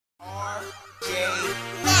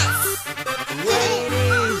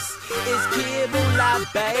my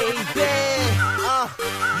baby.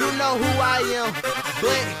 You know who I am,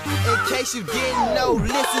 but in case you didn't know,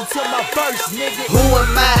 listen to my verse, nigga. Who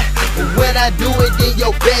am I when I do it in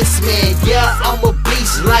your best, man? Yeah, I'm a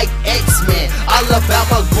beast like X-Men. All about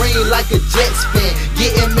my green like a Jets fan.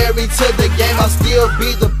 Getting married to the game, I'll still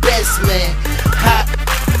be the best, man.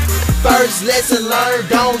 First lesson learned,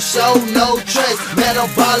 don't show no trust. Man, I'm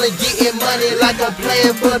ballin', getting money like I'm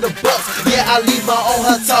playing for the Bucks. Yeah, I leave her on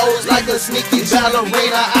her toes like a sneaky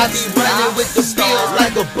ballerina. I be running with the bills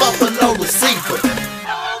like a buffalo receiver.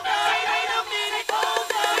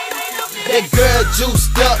 That girl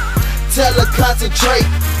juiced up, tell her concentrate.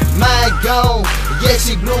 Mind gone, yeah,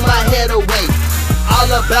 she blew my head away. All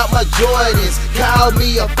about my Jordans, call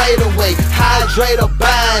me a fadeaway. Hydrate a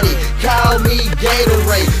body, call me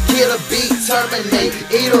Gatorade. Kill a beat, terminate,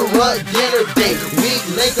 eat her up, dinner date. Weak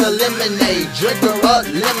link eliminate, drink her up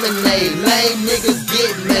lemonade. Lame niggas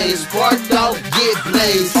get made, sparked off, get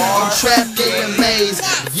blazed. I'm trapped in the maze,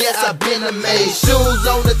 yes, I've been amazed. Shoes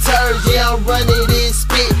on the turds, yeah, I'm running this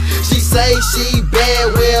spit. She say she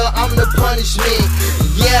bad, well, I'm the punishment.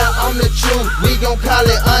 Yeah, I'm the truth, we gon' call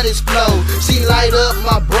it honest flow. She light up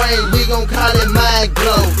my brain, we gon' call it mind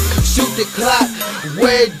glow. Shoot the clock,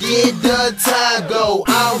 where did the time go?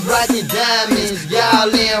 I'm rocking diamonds,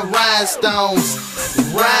 y'all in rhinestones.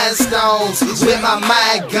 Rhinestones, with my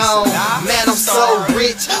mind gone. Man, I'm so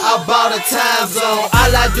rich, I bought a time zone.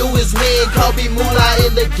 All I do is win, Kobe Mula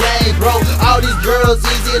in the game, bro. All these girls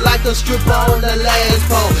easy like a stripper on the last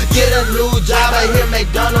pole. Get a new job, I hear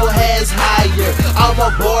McDonald's has higher. All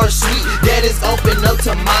my bars sweet, that is open up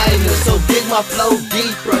to minor. So dig my flow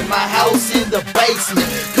deeper, my house in the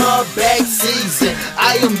basement. Comeback season,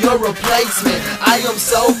 I am your replacement. I am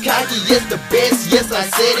so cocky, yes the best, yes I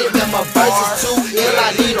said it. Man, my verse is too ill,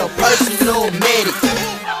 I need a personal medic.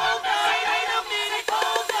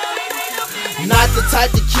 Not the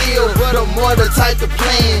type to kill, but I'm more the type to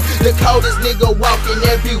plan. The coldest nigga walking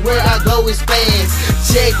everywhere I go is fans.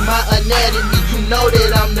 Check my anatomy, you know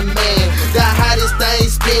that I'm the man. The hottest thing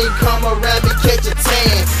spin, come around and catch a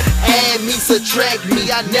tan. Add me, subtract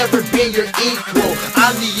me, I never been your equal.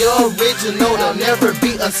 I'm the original, there'll never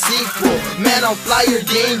be a sequel. Man, I'm flyer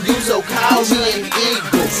than you, so call me an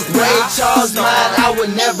eagle. Ray Charles mine, I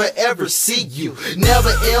would never ever see you.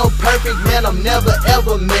 Never imperfect, man, I'm never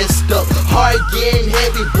ever messed up. Heart getting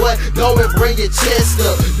heavy, boy, go and bring your chest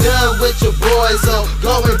up. Done with your boys, so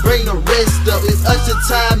go and bring the rest up. It's usher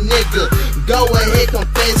time, nigga, go ahead,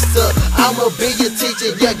 confess up. I'ma be your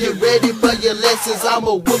teacher, yeah, get ready for your lessons.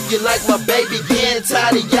 I'ma whoop you like my baby, getting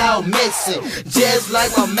tired of y'all messing. Just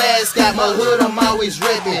like my mascot, my hood, I'm always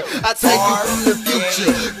reppin'. I take you from the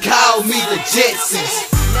future, call me the Jetsons.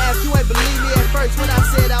 Now if you ain't believe me at first when I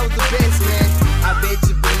said I was the best,